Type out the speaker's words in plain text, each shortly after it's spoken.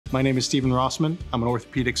My name is Stephen Rossman. I'm an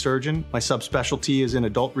orthopedic surgeon. My subspecialty is in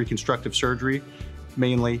adult reconstructive surgery,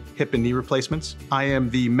 mainly hip and knee replacements. I am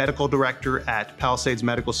the medical director at Palisades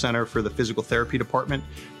Medical Center for the physical therapy department.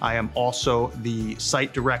 I am also the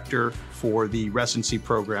site director for the residency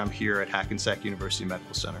program here at Hackensack University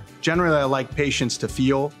Medical Center. Generally, I like patients to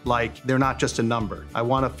feel like they're not just a number. I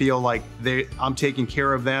want to feel like I'm taking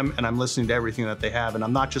care of them and I'm listening to everything that they have, and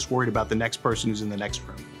I'm not just worried about the next person who's in the next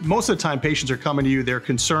room. Most of the time, patients are coming to you, they're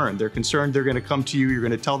concerned. They're concerned they're going to come to you, you're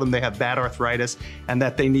going to tell them they have bad arthritis and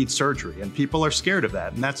that they need surgery, and people are scared of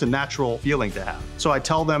that, and that's a natural feeling to have. So I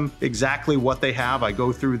tell them exactly what they have. I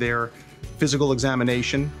go through their physical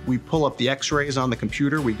examination. We pull up the x-rays on the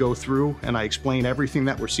computer, we go through and I explain everything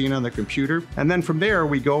that we're seeing on the computer. And then from there,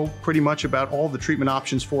 we go pretty much about all the treatment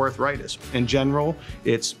options for arthritis. In general,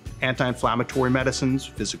 it's anti-inflammatory medicines,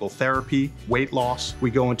 physical therapy, weight loss. We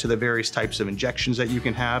go into the various types of injections that you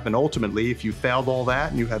can have. And ultimately, if you failed all that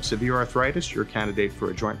and you have severe arthritis, you're a candidate for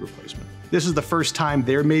a joint replacement. This is the first time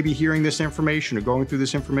they're maybe hearing this information or going through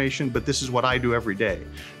this information, but this is what I do every day.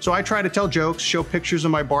 So I try to tell jokes, show pictures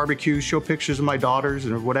of my barbecues, show pictures of my daughters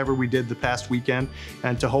and whatever we did the past weekend,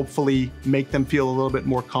 and to hopefully make them feel a little bit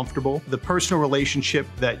more comfortable. The personal relationship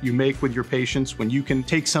that you make with your patients, when you can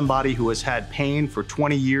take somebody who has had pain for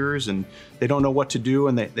 20 years and they don't know what to do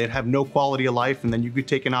and they have no quality of life, and then you could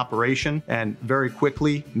take an operation and very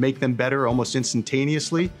quickly make them better almost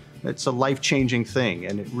instantaneously. It's a life-changing thing,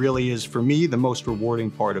 and it really is, for me, the most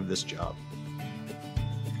rewarding part of this job.